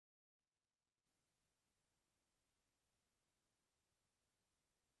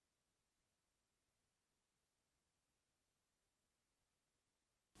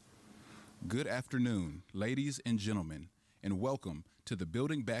Good afternoon, ladies and gentlemen, and welcome to the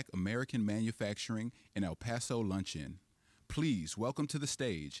Building Back American Manufacturing in El Paso Luncheon. Please welcome to the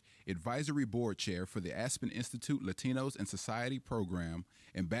stage Advisory Board Chair for the Aspen Institute Latinos and Society Program,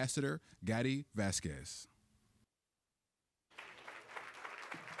 Ambassador Gaddi Vasquez.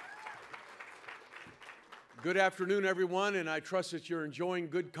 Good afternoon, everyone, and I trust that you're enjoying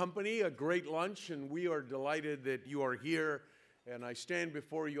good company, a great lunch, and we are delighted that you are here. And I stand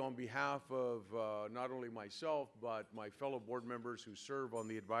before you on behalf of not only myself, but my fellow board members who serve on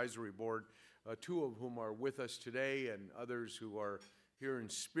the advisory board, two of whom are with us today, and others who are here in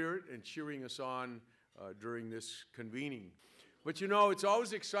spirit and cheering us on during this convening. But you know, it's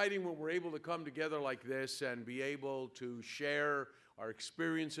always exciting when we're able to come together like this and be able to share our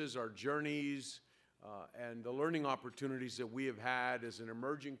experiences, our journeys, and the learning opportunities that we have had as an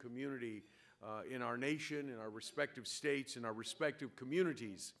emerging community in our nation, in our respective states, in our respective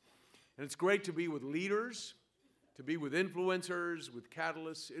communities. And it's great to be with leaders, to be with influencers, with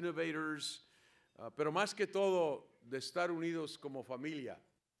catalysts, innovators, pero más que todo, de estar unidos como familia,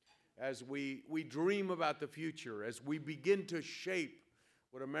 as we dream about the future, as we begin to shape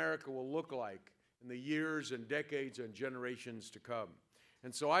what America will look like in the years and decades and generations to come.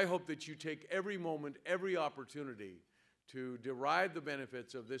 And so I hope that you take every moment, every opportunity to derive the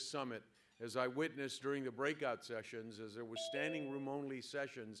benefits of this summit, as I witnessed during the breakout sessions, as there were standing room only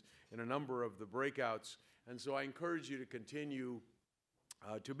sessions in a number of the breakouts. And so I encourage you to continue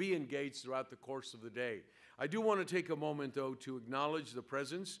to be engaged throughout the course of the day. I do want to take a moment, though, to acknowledge the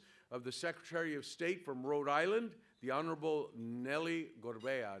presence of the Secretary of State from Rhode Island, the Honorable Nellie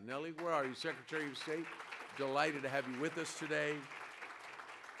Gorbea. Nellie, where are you, Secretary of State? Delighted to have you with us today.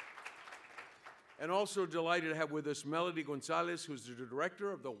 And also delighted to have with us Melody Gonzalez, who's the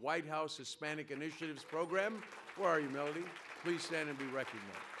Director of the White House Hispanic Initiatives Program. Where are you, Melody? Please stand and be recognized.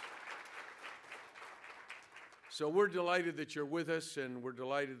 So we're delighted that you're with us, and we're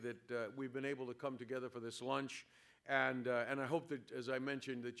delighted that we've been able to come together for this lunch. And I hope that, as I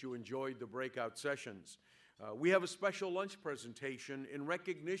mentioned, that you enjoyed the breakout sessions. We have a special lunch presentation in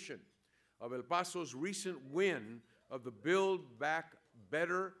recognition of El Paso's recent win of the Build Back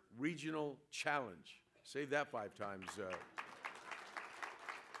Better Regional Challenge. Say that 5 times.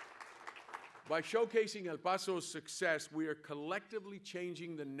 By showcasing El Paso's success, we are collectively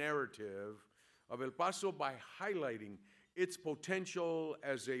changing the narrative of El Paso by highlighting its potential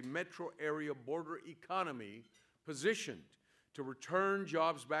as a metro area border economy positioned to return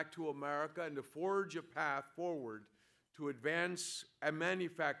jobs back to America and to forge a path forward to advance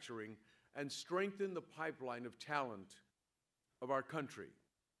manufacturing and strengthen the pipeline of talent of our country.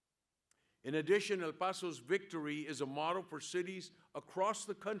 In addition, El Paso's victory is a model for cities across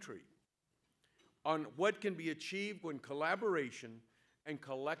the country on what can be achieved when collaboration and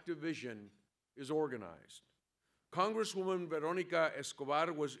collective vision is organized. Congresswoman Veronica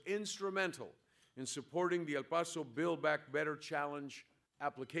Escobar was instrumental in supporting the El Paso Build Back Better Challenge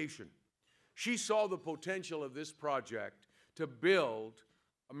application. She saw the potential of this project to build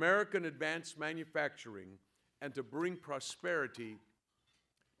American advanced manufacturing and to bring prosperity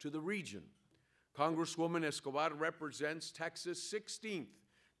to the region. Congresswoman Escobar represents Texas' 16th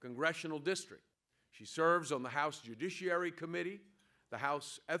Congressional District. She serves on the House Judiciary Committee, the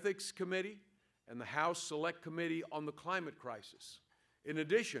House Ethics Committee, and the House Select Committee on the Climate Crisis. In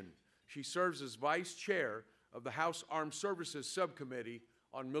addition, she serves as Vice Chair of the House Armed Services Subcommittee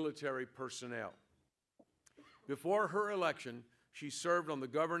on Military Personnel. Before her election, she served on the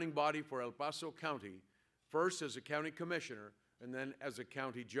governing body for El Paso County, first as a county commissioner and then as a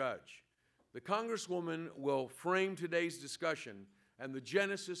county judge. The Congresswoman will frame today's discussion and the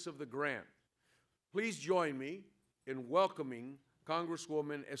genesis of the grant. Please join me in welcoming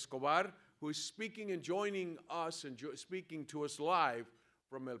Congresswoman Escobar, who is speaking and joining us and speaking to us live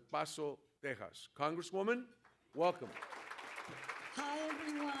from El Paso, Texas. Congresswoman, welcome. Hi,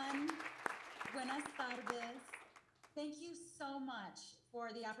 everyone. Buenas tardes. Thank you so much for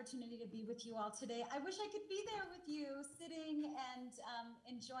the opportunity to be with you all today. I wish I could be there with you, sitting and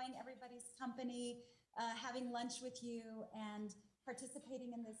enjoying everybody's company, having lunch with you, and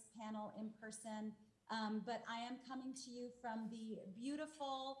participating in this panel in person. But I am coming to you from the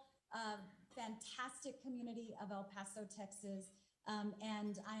beautiful, fantastic community of El Paso, Texas.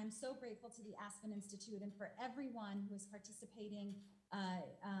 And I am so grateful to the Aspen Institute and for everyone who is participating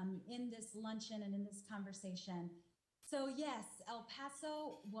in this luncheon and in this conversation. So yes, El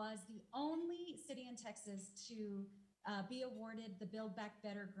Paso was the only city in Texas to be awarded the Build Back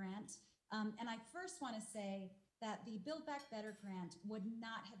Better grant. And I first want to say that the Build Back Better grant would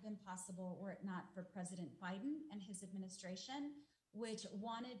not have been possible were it not for President Biden and his administration. which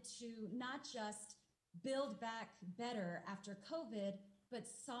wanted to not just build back better after COVID, but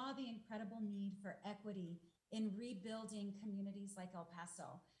saw the incredible need for equity in rebuilding communities like El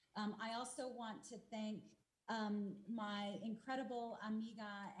Paso. I also want to thank my incredible amiga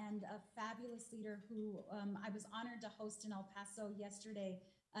and a fabulous leader who I was honored to host in El Paso yesterday,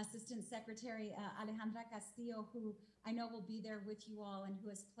 Assistant Secretary Alejandra Castillo, who I know will be there with you all and who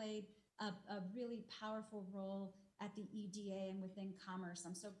has played a really powerful role at the EDA and within commerce.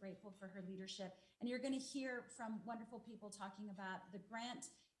 I'm so grateful for her leadership. And you're going to hear from wonderful people talking about the grant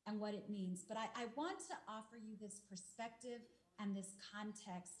and what it means. But I want to offer you this perspective and this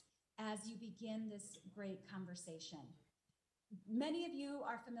context as you begin this great conversation. Many of you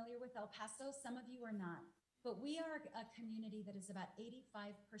are familiar with El Paso, some of you are not, but we are a community that is about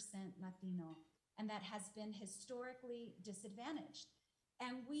 85% Latino and that has been historically disadvantaged.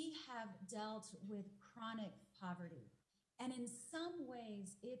 And we have dealt with chronic poverty. And in some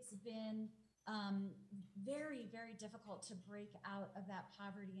ways, it's been very, very difficult to break out of that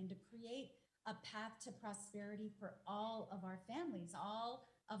poverty and to create a path to prosperity for all of our families, all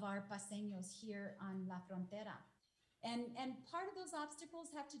of our paseños here on La Frontera. And part of those obstacles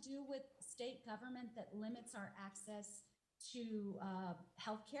have to do with state government that limits our access to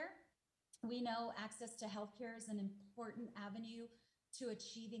healthcare. We know access to healthcare is an important avenue to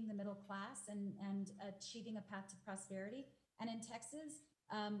achieving the middle class and achieving a path to prosperity. And in Texas,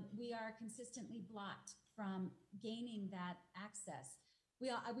 we are consistently blocked from gaining that access. We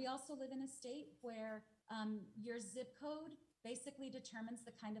also live in a state where your zip code basically determines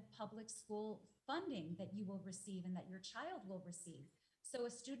the kind of public school funding that you will receive and that your child will receive. So a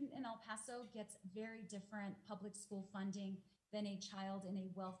student in El Paso gets very different public school funding than a child in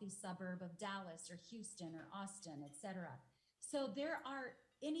a wealthy suburb of Dallas or Houston or Austin, et cetera. So there are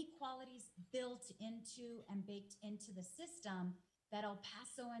inequalities built into and baked into the system that El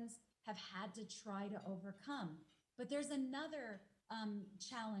Pasoans have had to try to overcome. But there's another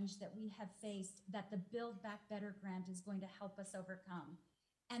challenge that we have faced that the Build Back Better grant is going to help us overcome.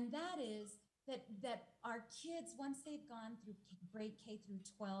 And that is that our kids, once they've gone through grade K through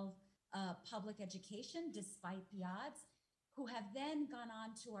 12 public education, despite the odds, who have then gone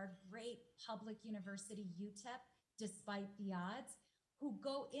on to our great public university, UTEP, despite the odds, who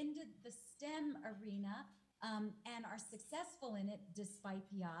go into the STEM arena and are successful in it despite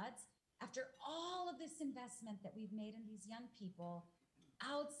the odds. After all of this investment that we've made in these young people,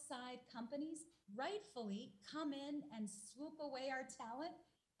 outside companies rightfully come in and swoop away our talent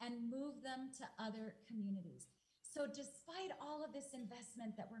and move them to other communities. So despite all of this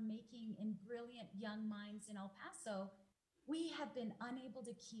investment that we're making in brilliant young minds in El Paso, we have been unable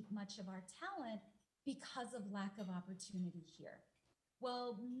to keep much of our talent because of lack of opportunity here.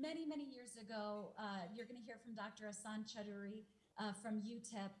 Well, many, many years ago, you're going to hear from Dr. Asan Chaduri from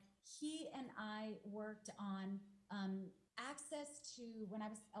UTEP. He and I worked on access to, when I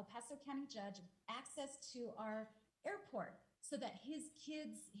was El Paso County Judge, access to our airport so that his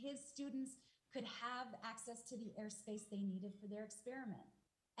kids, his students could have access to the airspace they needed for their experiment.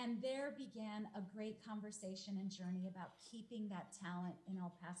 And there began a great conversation and journey about keeping that talent in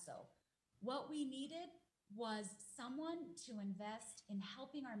El Paso. What we needed was someone to invest in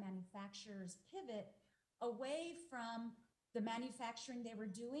helping our manufacturers pivot away from the manufacturing they were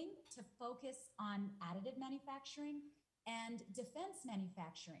doing to focus on additive manufacturing and defense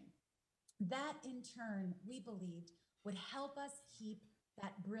manufacturing. That in turn, we believed, would help us keep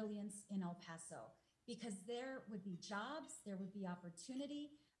that brilliance in El Paso, because there would be jobs, there would be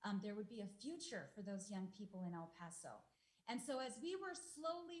opportunity, there would be a future for those young people in El Paso. And so as we were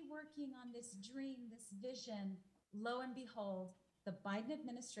slowly working on this dream, this vision, lo and behold, the Biden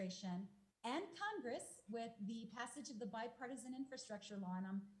administration and Congress, with the passage of the bipartisan infrastructure law, and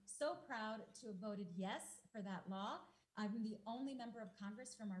I'm so proud to have voted yes for that law. I'm the only member of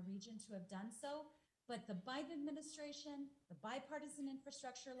Congress from our region to have done so. But the Biden administration, the bipartisan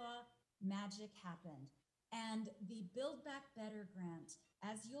infrastructure law, magic happened. And the Build Back Better grant,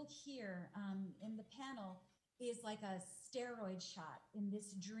 as you'll hear in the panel, is like a steroid shot in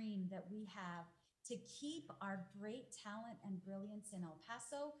this dream that we have to keep our great talent and brilliance in El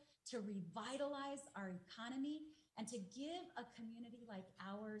Paso, to revitalize our economy, and to give a community like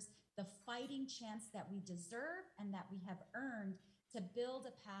ours the fighting chance that we deserve and that we have earned to build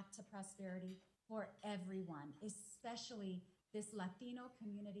a path to prosperity for everyone, especially this Latino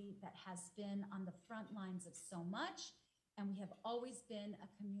community that has been on the front lines of so much. And we have always been a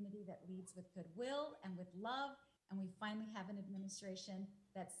community that leads with goodwill and with love. And we finally have an administration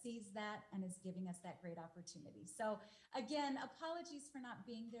that sees that and is giving us that great opportunity. So again, apologies for not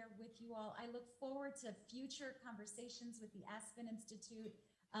being there with you all. I look forward to future conversations with the Aspen Institute.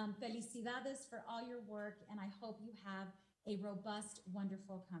 Felicidades for all your work, and I hope you have a robust,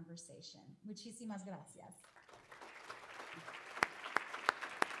 wonderful conversation. Muchísimas gracias.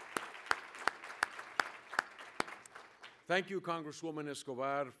 Thank you, Congresswoman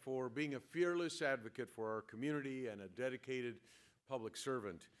Escobar, for being a fearless advocate for our community and a dedicated public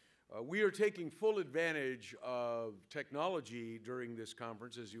servant. We are taking full advantage of technology during this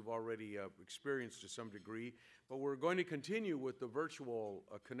conference, as you've already experienced to some degree, but we're going to continue with the virtual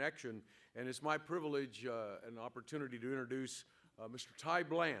connection, and it's my privilege and opportunity to introduce Mr. Ty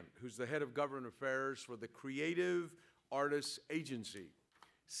Bland, who's the head of government affairs for the Creative Artists Agency.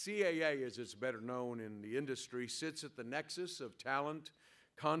 CAA, as it's better known in the industry, sits at the nexus of talent,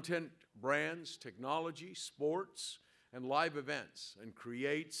 content, brands, technology, sports, and live events, and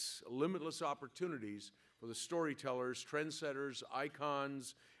creates limitless opportunities for the storytellers, trendsetters,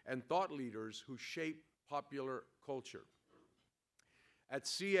 icons, and thought leaders who shape popular culture. At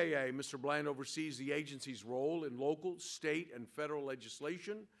CAA, Mr. Bland oversees the agency's role in local, state, and federal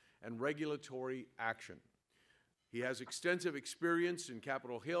legislation and regulatory action. He has extensive experience in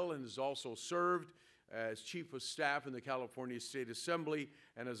Capitol Hill and has also served as Chief of Staff in the California State Assembly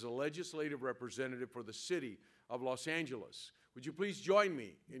and as a legislative representative for the city of Los Angeles. Would you please join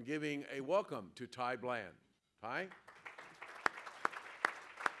me in giving a welcome to Ty Bland? Ty?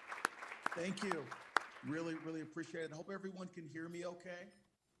 Thank you. Really, really appreciate it. I hope everyone can hear me okay.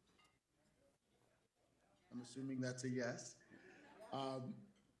 I'm assuming that's a yes.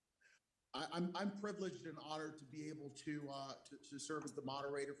 I'm privileged and honored to be able to serve as the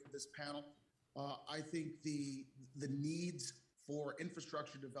moderator for this panel. I think the needs for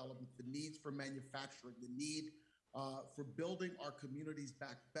infrastructure development, the needs for manufacturing, the need for building our communities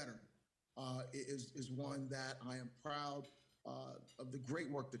back better is one that I am proud of the great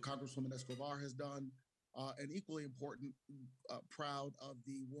work that Congresswoman Escobar has done, and equally important, proud of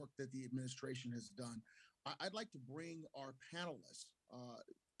the work that the administration has done. I'd like to bring our panelists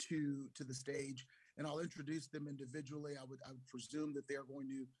to the stage, and I'll introduce them individually. I would presume that they're going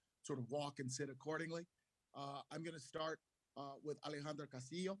to sort of walk and sit accordingly. I'm going to start with Alejandra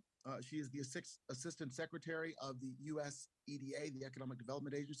Castillo. She is the Assistant Secretary of the U.S. EDA, the Economic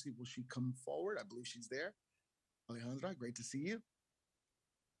Development Agency. Will she come forward? I believe she's there. Alejandra, great to see you.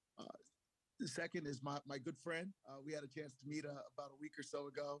 The second is my good friend. We had a chance to meet about a week or so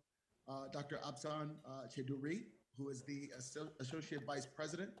ago, Dr. Aspen Cheduri, who is the Associate Vice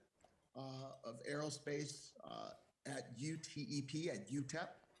President of Aerospace at UTEP, at UTEP,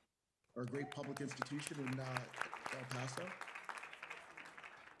 our great public institution in El Paso.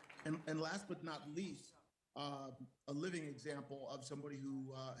 And last but not least, a living example of somebody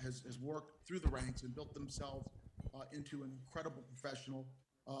who has worked through the ranks and built themselves into an incredible professional,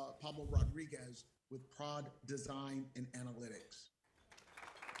 Pablo Rodriguez with Prod Design and Analytics.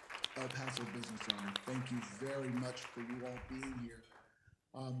 El Paso business owner. Thank you very much for you all being here.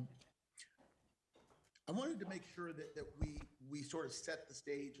 I wanted to make sure that we sort of set the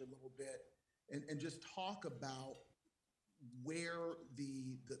stage a little bit and just talk about where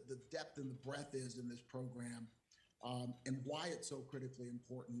the depth and the breadth is in this program, and why it's so critically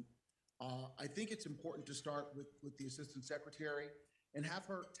important. I think it's important to start with the Assistant Secretary and have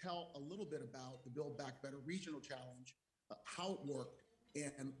her tell a little bit about the Build Back Better Regional Challenge, how it worked,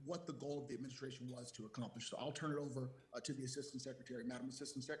 and what the goal of the administration was to accomplish. So I'll turn it over to the Assistant Secretary. Madam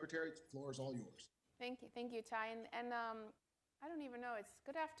Assistant Secretary, the floor is all yours. Thank you, Ty. And I don't even know, it's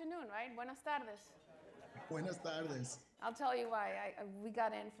good afternoon, right? Buenas tardes. Buenas tardes. I'll tell you why. We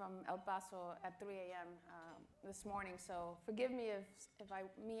got in from El Paso at 3 a.m. This morning, so forgive me if I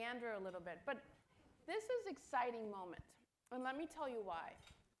meander a little bit. But this is an exciting moment, and let me tell you why.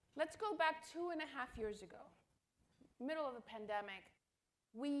 Let's go back 2.5 years ago, middle of the pandemic.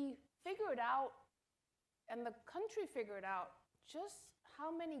 We figured out, and the country figured out, just how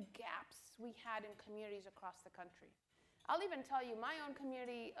many gaps we had in communities across the country. I'll even tell you, my own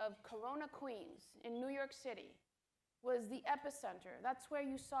community of Corona, Queens, in New York City, was the epicenter. That's where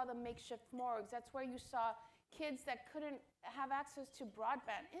you saw the makeshift morgues. That's where you saw kids that couldn't have access to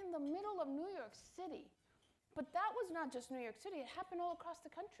broadband in the middle of New York City. But that was not just New York City. It happened all across the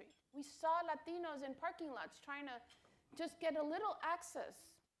country. We saw Latinos in parking lots trying to just get a little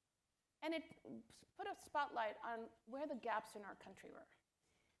access. And it put a spotlight on where the gaps in our country were.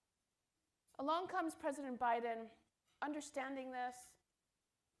 Along comes President Biden, understanding this,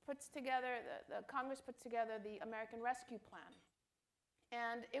 puts together, the Congress puts together the American Rescue Plan.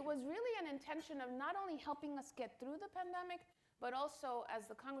 And it was really an intention of not only helping us get through the pandemic, but also, as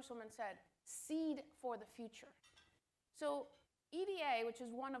the Congresswoman said, seed for the future. So EDA, which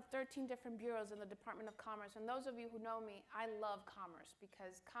is one of 13 different bureaus in the Department of Commerce, and those of you who know me, I love commerce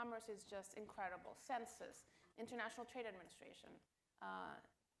because commerce is just incredible. Census, International Trade Administration,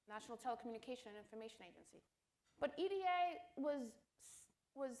 National Telecommunication and Information Agency. But EDA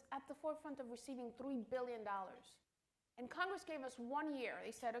was at the forefront of receiving $3 billion. And Congress gave us 1 year.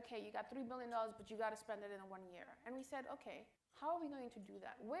 They said, okay, you got $3 billion, but you got to spend it in 1 year. And we said, okay, how are we going to do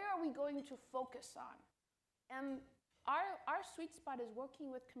that? Where are we going to focus on? And our sweet spot is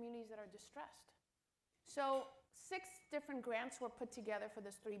working with communities that are distressed. So 6 different grants were put together for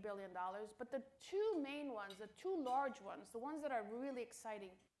this $3 billion, but the 2 main ones, the 2 large ones, the ones that are really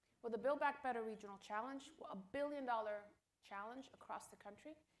exciting, were the Build Back Better Regional Challenge, a $1 billion challenge across the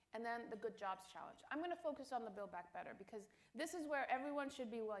country, and then the Good Jobs Challenge. I'm going to focus on the Build Back Better because this is where everyone should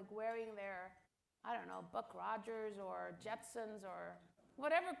be like wearing their, I don't know, Buck Rogers or Jetsons or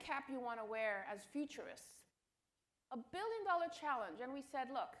whatever cap you want to wear as futurists. A $1 billion challenge, and we said,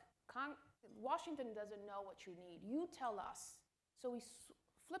 look, Washington doesn't know what you need. You tell us. So we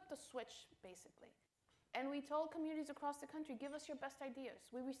flipped the switch, basically. And we told communities across the country, give us your best ideas.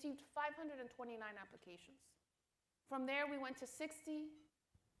 We received 529 applications. From there, we went to 60,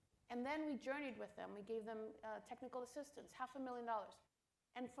 and then we journeyed with them. We gave them technical assistance, $500,000.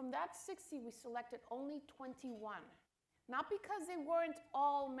 And from that 60, we selected only 21. Not because they weren't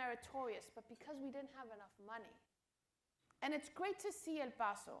all meritorious, but because we didn't have enough money. And it's great to see El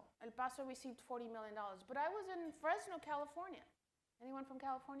Paso. El Paso received $40 million. But I was in Fresno, California. Anyone from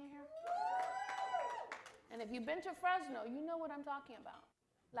California here? And if you've been to Fresno, you know what I'm talking about.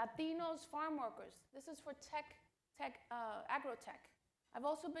 Latinos, farm workers. This is for agro-tech. I've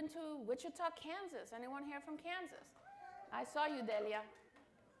also been to Wichita, Kansas. Anyone here from Kansas? I saw you, Delia.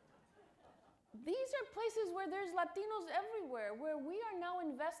 These are places where there's Latinos everywhere, where we are now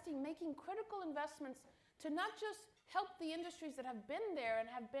investing, making critical investments to not just help the industries that have been there and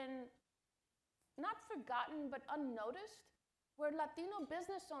have been not forgotten, but unnoticed, where Latino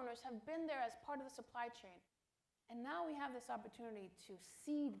business owners have been there as part of the supply chain. And now we have this opportunity to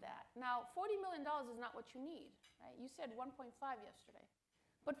seed that. Now, $40 million is not what you need, right? You said 1.5 yesterday.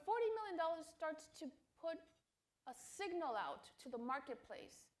 But $40 million starts to put a signal out to the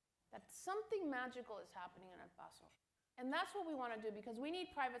marketplace that something magical is happening in El Paso. And that's what we want to do because we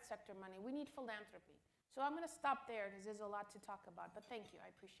need private sector money. We need philanthropy. So I'm going to stop there because there's a lot to talk about. But thank you.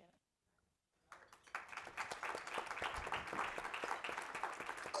 I appreciate it.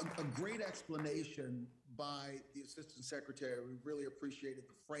 A great explanation by the Assistant Secretary. We really appreciated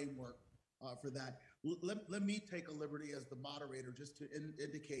the framework for that. Let me take a liberty as the moderator just to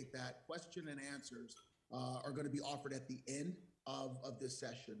indicate that question and answers are going to be offered at the end of this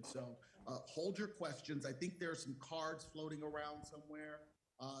session. So hold your questions. I think there are some cards floating around somewhere.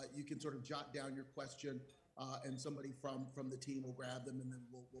 You can sort of jot down your question and somebody from the team will grab them and then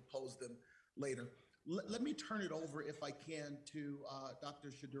we'll pose them later. Let me turn it over, if I can, to Dr.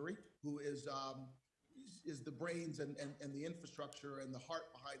 Chowdhury, who is the brains and the infrastructure and the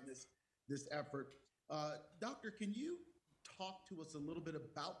heart behind this effort. Doctor, can you talk to us a little bit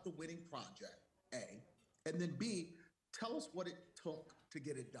about the winning project, A, and then B, tell us what it took to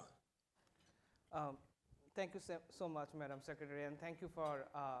get it done. Thank you so much, Madam Secretary, and thank you for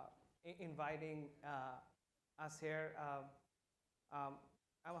inviting us here.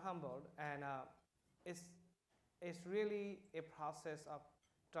 I'm humbled, and it's really a process of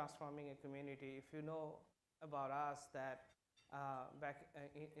transforming a community. If you know about us, that back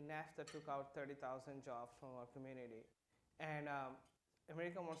in NAFTA took out 30,000 jobs from our community, and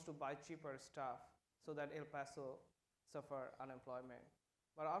America wants to buy cheaper stuff so that El Paso suffer unemployment.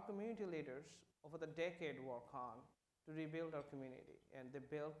 But our community leaders over the decade work on to rebuild our community, and they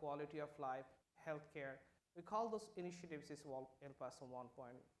build quality of life, healthcare. We call those initiatives El Paso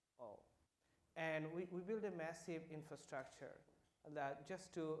 1.0. And we build a massive infrastructure that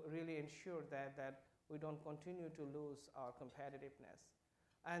just to really ensure that we don't continue to lose our competitiveness.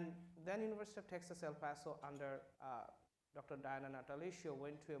 And then University of Texas El Paso under Dr. Diana Natalicio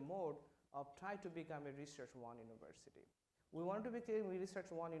went to a mode of trying to become a Research One university. We wanted to become a Research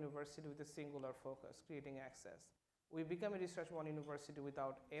One university with a singular focus, creating access. We became a Research One university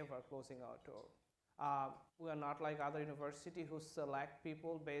without ever closing our door. We are not like other universities who select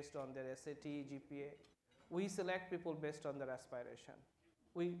people based on their SAT, GPA. We select people based on their aspiration.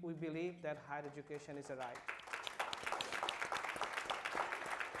 We believe that higher education is a right.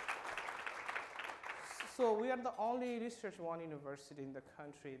 So we are the only Research One university in the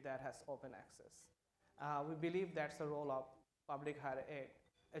country that has open access. We believe that's the role of public higher ed,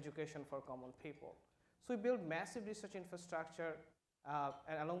 education for common people. So we built massive research infrastructure,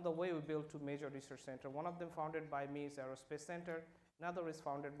 and along the way we built two major research centers. One of them founded by me is Aerospace Center. Another is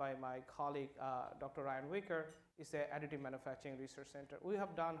founded by my colleague, Dr. Ryan Wicker, is the Additive Manufacturing Research Center. We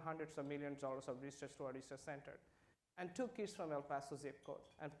have done hundreds of millions of dollars of research to our research center and took kids from El Paso zip code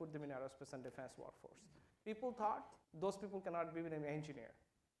and put them in aerospace and defense workforce. People thought those people cannot be an engineer,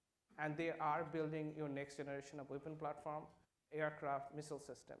 and they are building your next generation of weapon platform, aircraft, missile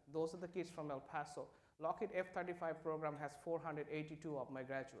system. Those are the kids from El Paso. Lockheed F-35 program has 482 of my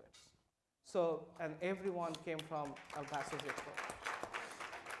graduates. So, and everyone came from El Paso zip code.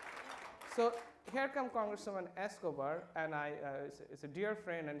 So here come Congresswoman Escobar, and it's a dear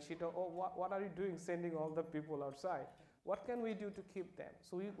friend, and she told, oh, what are you doing sending all the people outside? What can we do to keep them?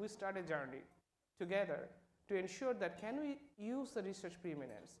 So we started a journey together to ensure that can we use the research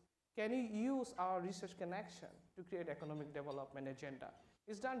preeminence? Can we use our research connection to create economic development agenda?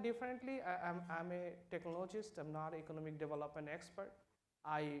 It's done differently. I'm a technologist. I'm not an economic development expert.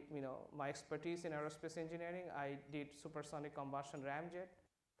 My expertise in aerospace engineering, I did supersonic combustion ramjet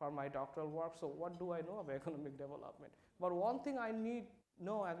for my doctoral work. So what do I know of economic development? But one thing I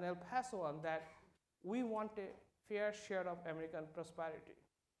know as an El Pasoan that we want a fair share of American prosperity.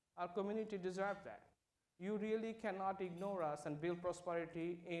 Our community deserves that. You really cannot ignore us and build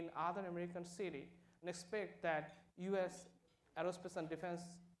prosperity in other American cities and expect that US aerospace and defense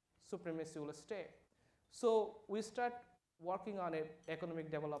supremacy will stay. So we start working on an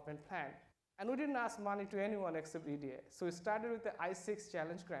economic development plan. And we didn't ask money to anyone except EDA. So we started with the I-6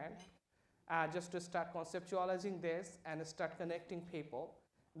 challenge grant just to start conceptualizing this and start connecting people.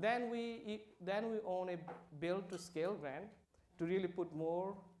 Then we own a build to scale grant to really put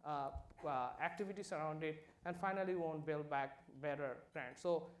more activities around it. And finally, we own Build Back Better grant.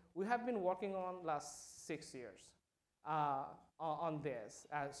 So we have been working on last 6 years on this,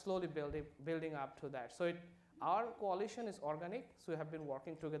 slowly building up to that. So our coalition is organic, so we have been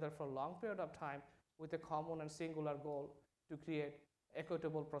working together for a long period of time with a common and singular goal to create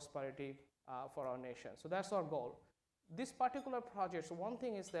equitable prosperity for our nation. So that's our goal. This particular project, so one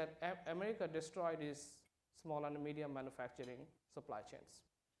thing is that America destroyed its small and medium manufacturing supply chains.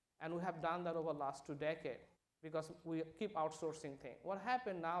 And we have done that over the last 2 decades because we keep outsourcing things. What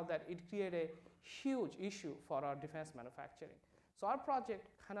happened now that it created a huge issue for our defense manufacturing. So our project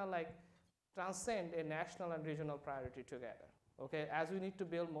kind of like transcend a national and regional priority together. Okay, as we need to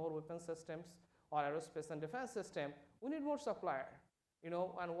build more weapon systems or aerospace and defense system, we need more supplier, and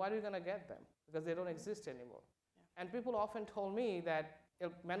where are we going to get them? Because they don't exist anymore. Yeah. And people often told me that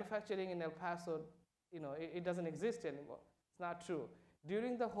manufacturing in El Paso, it doesn't exist anymore. It's not true.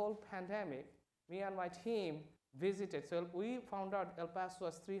 During the whole pandemic, me and my team visited. So we found out El Paso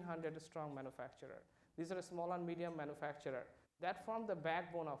has 300 strong manufacturer. These are small and medium manufacturer that form the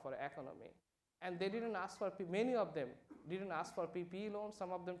backbone of our economy. And they didn't ask for, many of them didn't ask for PPE loans.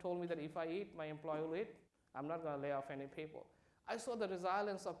 Some of them told me that if I eat, my employer will eat. I'm not going to lay off any people. I saw the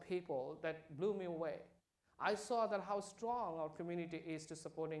resilience of people that blew me away. I saw that how strong our community is to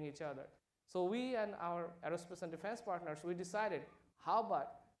supporting each other. So we and our aerospace and defense partners, we decided, how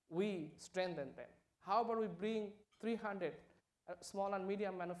about we strengthen them? How about we bring 300 small and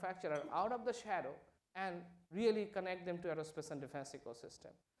medium manufacturers out of the shadow and really connect them to aerospace and defense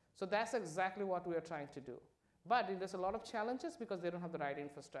ecosystem. So that's exactly what we are trying to do. But there's a lot of challenges because they don't have the right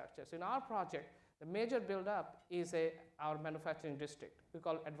infrastructure. So in our project, the major build-up is our manufacturing district. We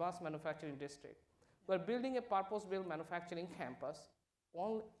call it Advanced Manufacturing District. We're building a purpose-built manufacturing campus,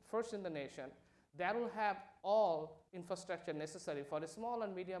 first in the nation, that will have all infrastructure necessary for a small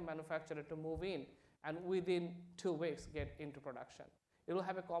and medium manufacturer to move in and within 2 weeks get into production. It will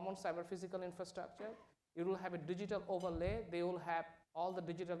have a common cyber-physical infrastructure. It will have a digital overlay. They will have all the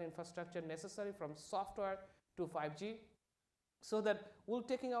digital infrastructure necessary from software to 5G, so that we're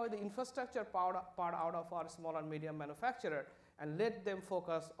taking away the infrastructure part out of our small and medium manufacturer and let them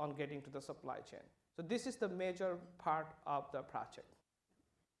focus on getting to the supply chain. So this is the major part of the project.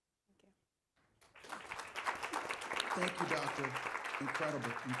 Thank you, Doctor.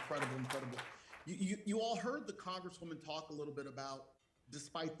 Incredible, incredible, incredible. You all heard the Congresswoman talk a little bit about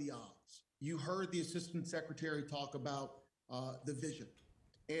despite the odds. You heard the Assistant Secretary talk about the vision.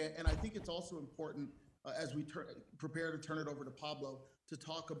 And I think it's also important as we prepare to turn it over to Pablo to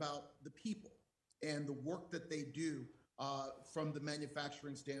talk about the people and the work that they do from the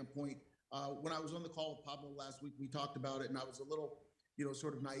manufacturing standpoint. When I was on the call with Pablo last week, we talked about it, and I was a little,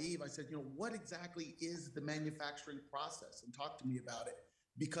 sort of naive. I said, what exactly is the manufacturing process? And talk to me about it,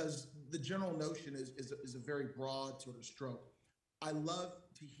 because the general notion is a very broad sort of stroke. I love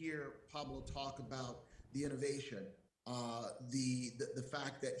to hear Pablo talk about the innovation, the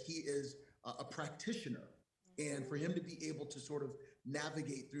fact that he is a practitioner, and for him to be able to sort of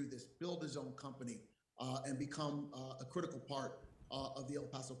navigate through this, build his own company, and become a critical part of the El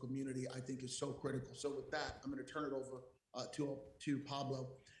Paso community, I think is so critical. So with that, I'm going to turn it over to Pablo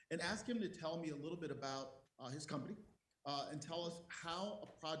and ask him to tell me a little bit about his company and tell us how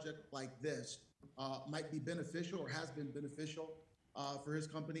a project like this might be beneficial or has been beneficial for his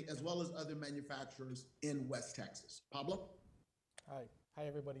company, as well as other manufacturers in West Texas. Pablo? Hi. Hi,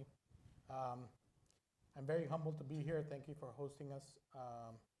 everybody. I'm very humbled to be here. Thank you for hosting us.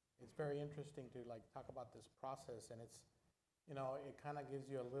 It's very interesting to talk about this process, and it's, it kind of gives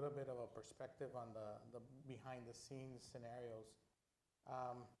you a little bit of a perspective on the behind the scenes scenarios.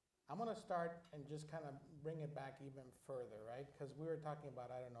 I'm going to start and just kind of bring it back even further, right? Because we were talking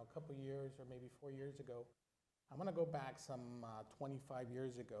about, I don't know, a couple years or maybe 4 years ago. I'm going to go back some 25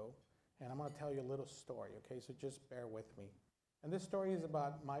 years ago, and I'm going to tell you a little story, okay? So just bear with me. And this story is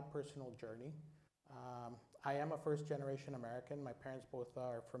about my personal journey. I am a first-generation American. My parents both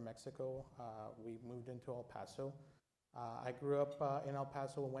are from Mexico. We moved into El Paso. I grew up in El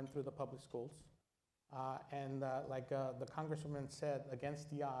Paso and went through the public schools. Like the Congresswoman said, against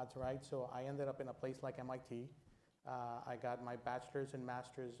the odds, right? So I ended up in a place like MIT. I got my bachelor's and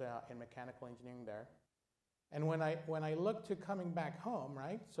master's in mechanical engineering there. And when I looked to coming back home,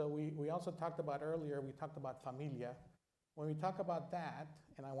 right? So we also talked about earlier, we talked about familia. When we talk about that,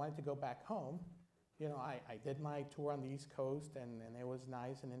 and I wanted to go back home, I did my tour on the East Coast, and it was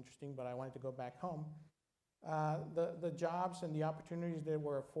nice and interesting, but I wanted to go back home. The jobs and the opportunities that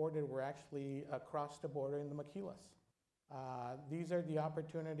were afforded were actually across the border in the maquilas. These are the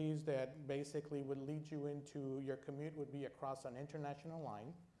opportunities that basically would lead you into, your commute would be across an international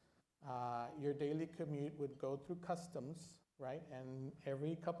line. Your daily commute would go through customs, right? And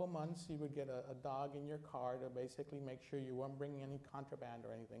every couple months you would get a dog in your car to basically make sure you weren't bringing any contraband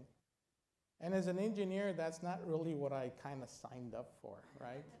or anything. And as an engineer, that's not really what I kind of signed up for,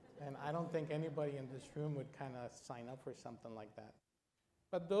 right? And I don't think anybody in this room would kind of sign up for something like that.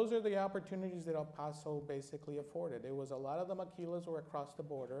 But those are the opportunities that El Paso basically afforded. It was a lot of the maquilas were across the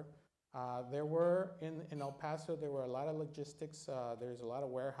border. There were, in El Paso, there were a lot of logistics. There's a lot of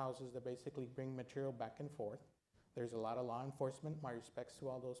warehouses that basically bring material back and forth. There's a lot of law enforcement. My respects to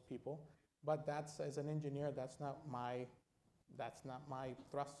all those people. But that's, as an engineer, that's not my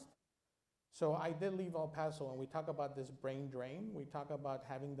thrust. So I did leave El Paso, and we talk about this brain drain. We talk about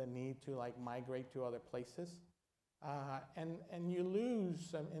having the need to migrate to other places. And you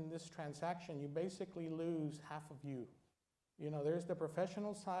lose, in this transaction, you basically lose half of you. There's the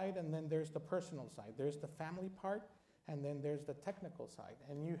professional side, and then there's the personal side. There's the family part, and then there's the technical side.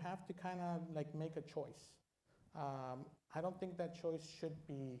 And you have to kind of make a choice. I don't think that choice should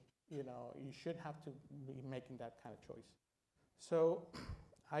be, you should have to be making that kind of choice. So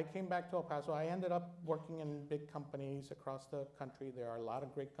I came back to El Paso. I ended up working in big companies across the country. There are a lot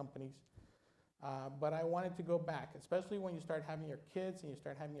of great companies. But I wanted to go back, especially when you start having your kids and you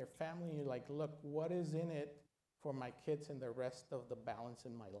start having your family, and you're like, look, what is in it for my kids and the rest of the balance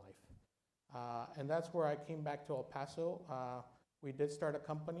in my life? And that's where I came back to El Paso. We did start a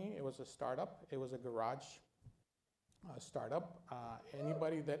company. It was a startup. It was a garage startup.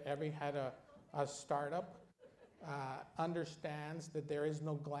 Anybody that ever had a startup understands that there is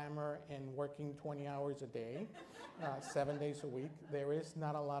no glamour in working 20 hours a day, 7 days a week. There is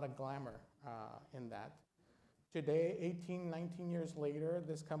not a lot of glamour in that. Today, 18, 19 years later,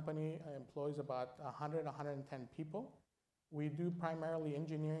 this company employs about 100, 110 people. We do primarily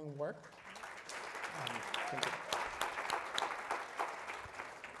engineering work.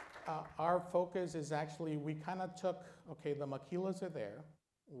 Our focus is actually, we kind of took, okay, the maquilas are there.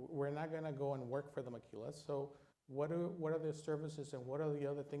 We're not going to go and work for the maquilas. So what are the services and what are the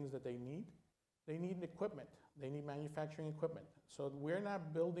other things that they need? They need equipment. They need manufacturing equipment. So we're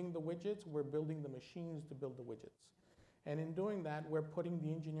not building the widgets, we're building the machines to build the widgets. And in doing that, we're putting the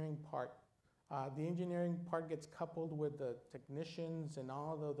engineering part. The engineering part gets coupled with the technicians and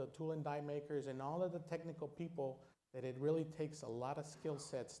all of the tool and die makers and all of the technical people that it really takes a lot of skill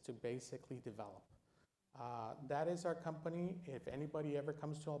sets to basically develop. That is our company. If anybody ever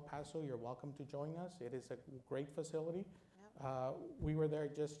comes to El Paso, you're welcome to join us. It is a great facility. Yep. We were there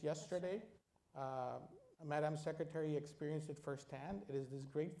just yesterday. Madam Secretary experienced it firsthand. It is this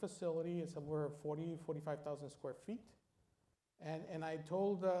great facility. It's over 45,000 square feet. And I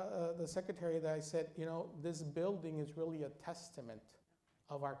told the Secretary that I said, this building is really a testament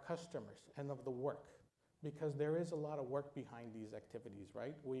of our customers and of the work, because there is a lot of work behind these activities,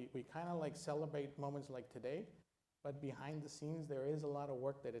 right? We kind of celebrate moments like today, but behind the scenes, there is a lot of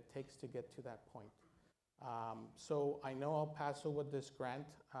work that it takes to get to that point. So I know El Paso with this grant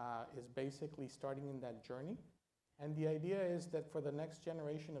is basically starting in that journey. And the idea is that for the next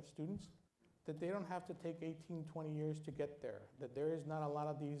generation of students, that they don't have to take 18, 20 years to get there. That there is not a lot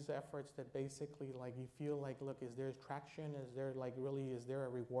of these efforts that basically like you feel like, look, is there traction? Is there like really, is there a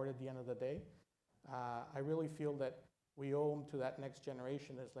reward at the end of the day? I really feel that we owe them to that next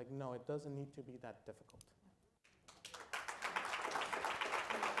generation. It's like, no, it doesn't need to be that difficult.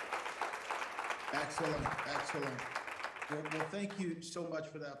 Excellent, excellent. Well, thank you so much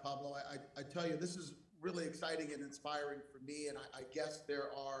for that, Pablo. I tell you, this is really exciting and inspiring for me, and I guess there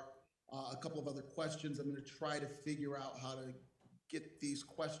are a couple of other questions. I'm going to try to figure out how to get these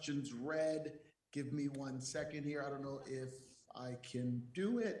questions read. Give me 1 second here. I don't know if I can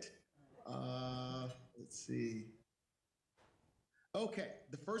do it. Let's see. Okay,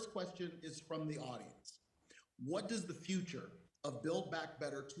 the first question is from the audience. What does the future of Build Back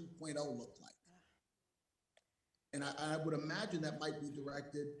Better 2.0 look like? And I would imagine that might be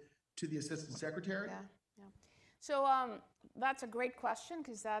directed to the Assistant Secretary. Yeah. So that's a great question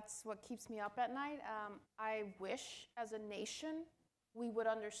because that's what keeps me up at night. I wish as a nation we would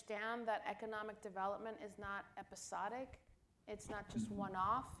understand that economic development is not episodic. It's not just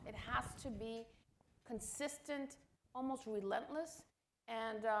one-off. It has to be consistent, almost relentless.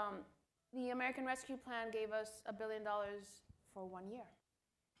 And the American Rescue Plan gave us $1 billion for 1 year.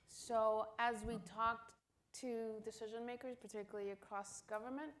 So as we talked to decision makers, particularly across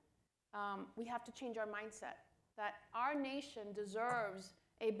government, we have to change our mindset that our nation deserves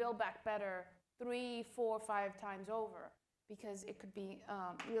a Build Back Better 3, 4, 5 times over because it could be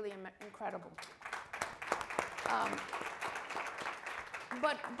really incredible.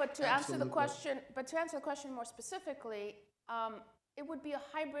 But to answer the question, more specifically, it would be a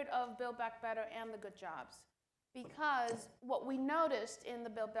hybrid of Build Back Better and the Good Jobs. Because what we noticed in the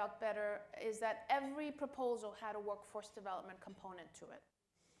Build Back Better is that every proposal had a workforce development component to it.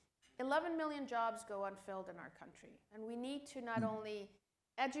 11 million jobs go unfilled in our country. And we need to not only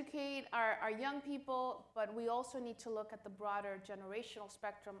educate our young people, but we also need to look at the broader generational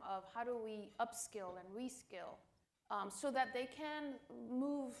spectrum of how do we upskill and reskill so that they can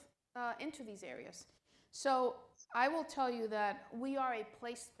move into these areas. So I will tell you that we are a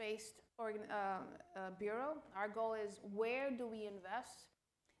place-based bureau. Our goal is where do we invest?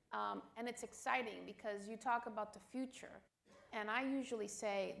 And it's exciting because you talk about the future. And I usually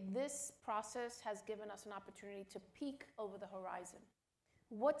say this process has given us an opportunity to peek over the horizon.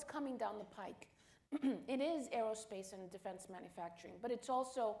 What's coming down the pike? It is aerospace and defense manufacturing, but it's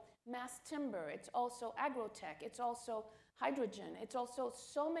also mass timber, it's also agrotech, it's also hydrogen, it's also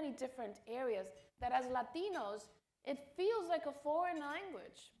so many different areas that as Latinos, it feels like a foreign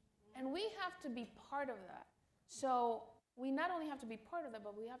language. And we have to be part of that. So we not only have to be part of that,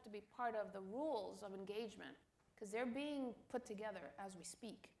 but we have to be part of the rules of engagement because they're being put together as we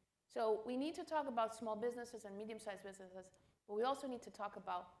speak. So we need to talk about small businesses and medium-sized businesses, but we also need to talk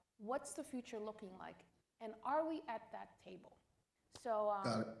about what's the future looking like, and are we at that table? So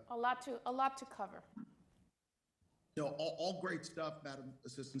a lot to cover. No, all great stuff, Madam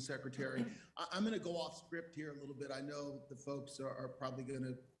Assistant Secretary. I'm going to go off script here a little bit. I know the folks are probably going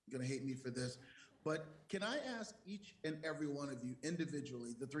to hate me for this, but can I ask each and every one of you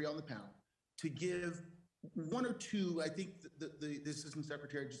individually, the three on the panel, to give one or two, I think the Assistant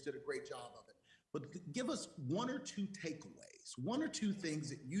Secretary just did a great job of it, but give us one or two takeaways, one or two things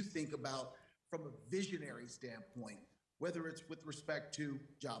that you think about from a visionary standpoint, whether it's with respect to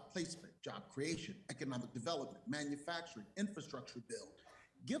job placement, job creation, economic development, manufacturing, infrastructure build.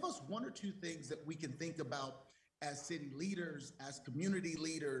 Give us one or two things that we can think about as city leaders, as community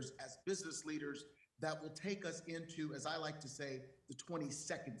leaders, as business leaders that will take us into, as I like to say, the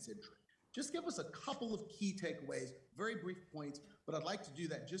 22nd century. Just give us a couple of key takeaways, very brief points, but I'd like to do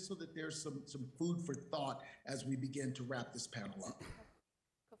that just so that there's some food for thought as we begin to wrap this panel up.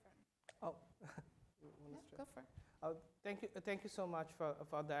 Go for it. Oh, Yeah, go for it. Thank you so much for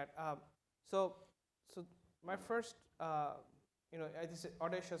that. So my first, this is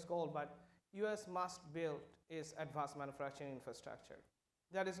audacious goal, but U.S. must build is advanced manufacturing infrastructure.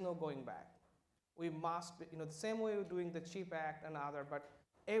 There is no going back. We must, the same way we're doing the CHIP Act and other, but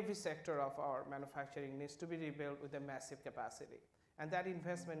every sector of our manufacturing needs to be rebuilt with a massive capacity, and that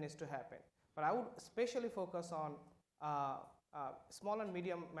investment needs to happen. But I would especially focus on small and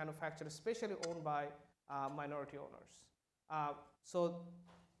medium manufacturers, especially owned by minority owners. So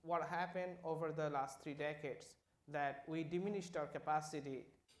what happened over the last 3 decades, that we diminished our capacity,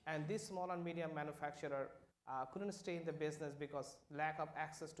 and this small and medium manufacturer couldn't stay in the business because lack of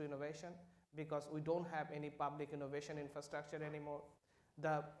access to innovation, because we don't have any public innovation infrastructure anymore.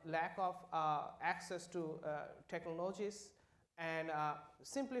 the lack of access to technologies, and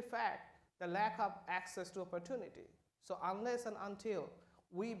simply fact, the lack of access to opportunity. So unless and until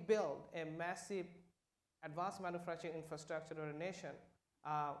we build a massive advanced manufacturing infrastructure in a nation,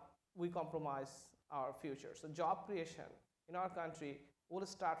 we compromise our future. So job creation in our country will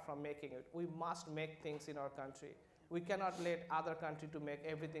start from making it. We must make things in our country. We cannot let other country to make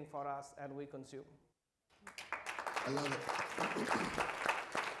everything for us and we consume. I love it.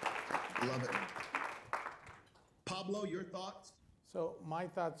 Love it. Pablo, your thoughts? So my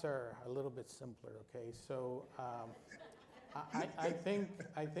thoughts are a little bit simpler, okay? So I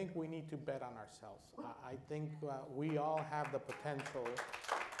think we need to bet on ourselves. I think we all have the potential,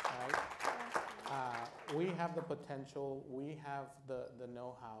 right? We have the potential, we have the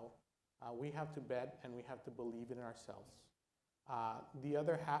know-how. We have to bet and we have to believe in ourselves. The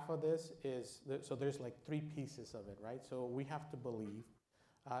other half of this is, so there's like 3 pieces of it, right? So we have to believe.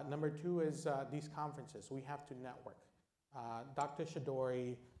 Number 2 is these conferences. We have to network. Dr.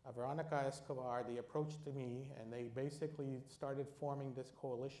 Shidori, Veronica Escobar, they approached me and they basically started forming this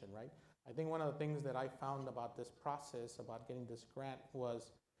coalition, right? I think one of the things that I found about this process, about getting this grant,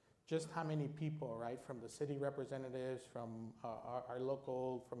 was just how many people, right, from the city representatives, from our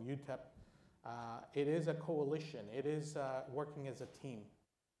local, from UTEP. It is a coalition. It is working as a team.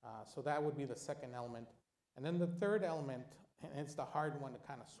 So that would be the second element. And then the third element, and it's the hard one to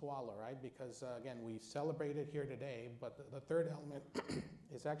kind of swallow, right? Because again, we celebrated here today, but the third element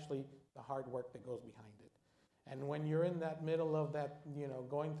is actually the hard work that goes behind it. And when you're in that middle of that,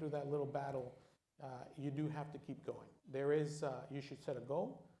 going through that little battle, you do have to keep going. There is, you should set a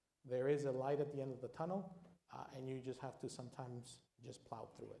goal. There is a light at the end of the tunnel, and you just have to sometimes just plow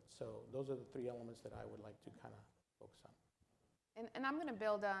through it. So those are the 3 elements that I would like to kind of focus on. And I'm going to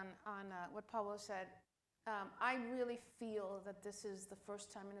build on what Pablo said. I really feel that this is the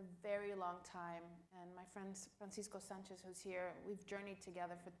first time in a very long time, and my friend Francisco Sanchez, who's here, we've journeyed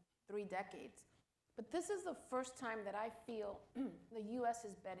together for 3 decades. But this is the first time that I feel the U.S.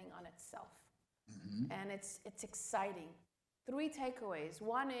 is betting on itself. Mm-hmm. And it's exciting. 3 takeaways.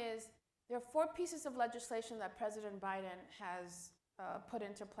 One is there are 4 pieces of legislation that President Biden has put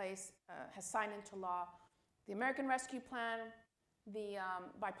into place, has signed into law. The American Rescue Plan, the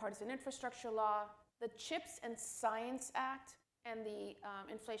Bipartisan Infrastructure Law, the CHIPS and Science Act, and the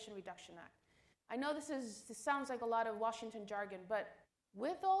Inflation Reduction Act. I know this sounds like a lot of Washington jargon, but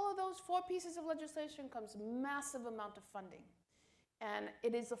with all of those 4 pieces of legislation comes massive amount of funding. And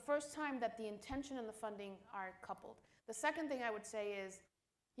it is the first time that the intention and the funding are coupled. The second thing I would say is,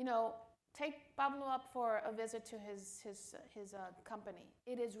 take Pablo up for a visit to his company.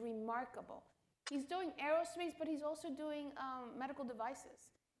 It is remarkable. He's doing aerospace, but he's also doing medical devices.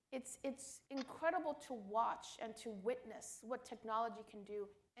 It's incredible to watch and to witness what technology can do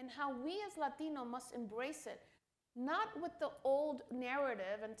and how we as Latino must embrace it, not with the old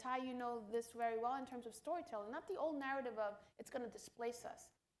narrative, and Ty, you know this very well in terms of storytelling, not the old narrative of it's going to displace us,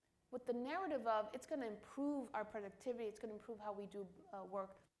 with the narrative of it's going to improve our productivity, it's going to improve how we do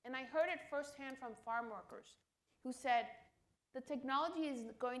work. And I heard it firsthand from farm workers who said, the technology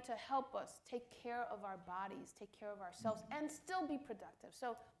is going to help us take care of our bodies, take care of ourselves, and still be productive.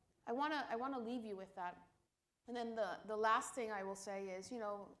 So I want to leave you with that. And then the last thing I will say is,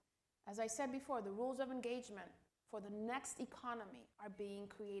 as I said before, the rules of engagement for the next economy are being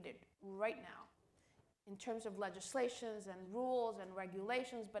created right now in terms of legislations and rules and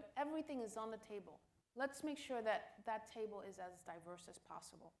regulations, but everything is on the table. Let's make sure that that table is as diverse as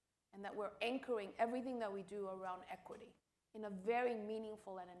possible and that we're anchoring everything that we do around equity in a very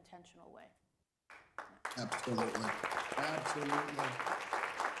meaningful and intentional way. Absolutely. Absolutely.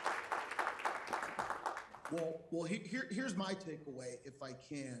 Well, here's my takeaway, if I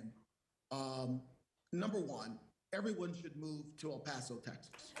can. Number 1, everyone should move to El Paso,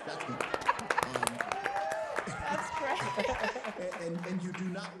 Texas. That's one. That's great. and you do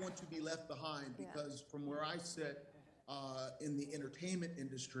not want to be left behind, because from where I sit in the entertainment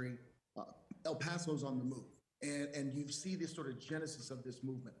industry, El Paso's on the move. And you see this sort of genesis of this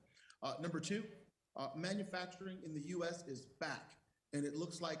movement. Number 2, manufacturing in the U.S. is back. And it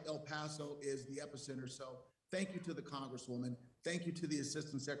looks like El Paso is the epicenter. So thank you to the Congresswoman. Thank you to the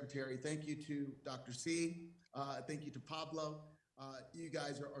Assistant Secretary. Thank you to Dr. C. Thank you to Pablo. You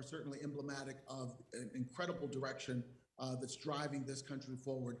guys are certainly emblematic of an incredible direction that's driving this country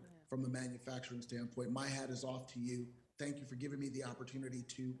forward from a manufacturing standpoint. My hat is off to you. Thank you for giving me the opportunity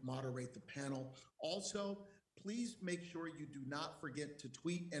to moderate the panel. Also, please make sure you do not forget to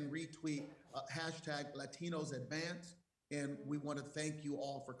tweet and retweet hashtag Latinos Advance. And we want to thank you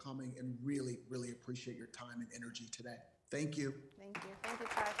all for coming and really, really appreciate your time and energy today. Thank you. Thank you. Thank you,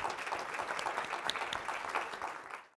 Ty.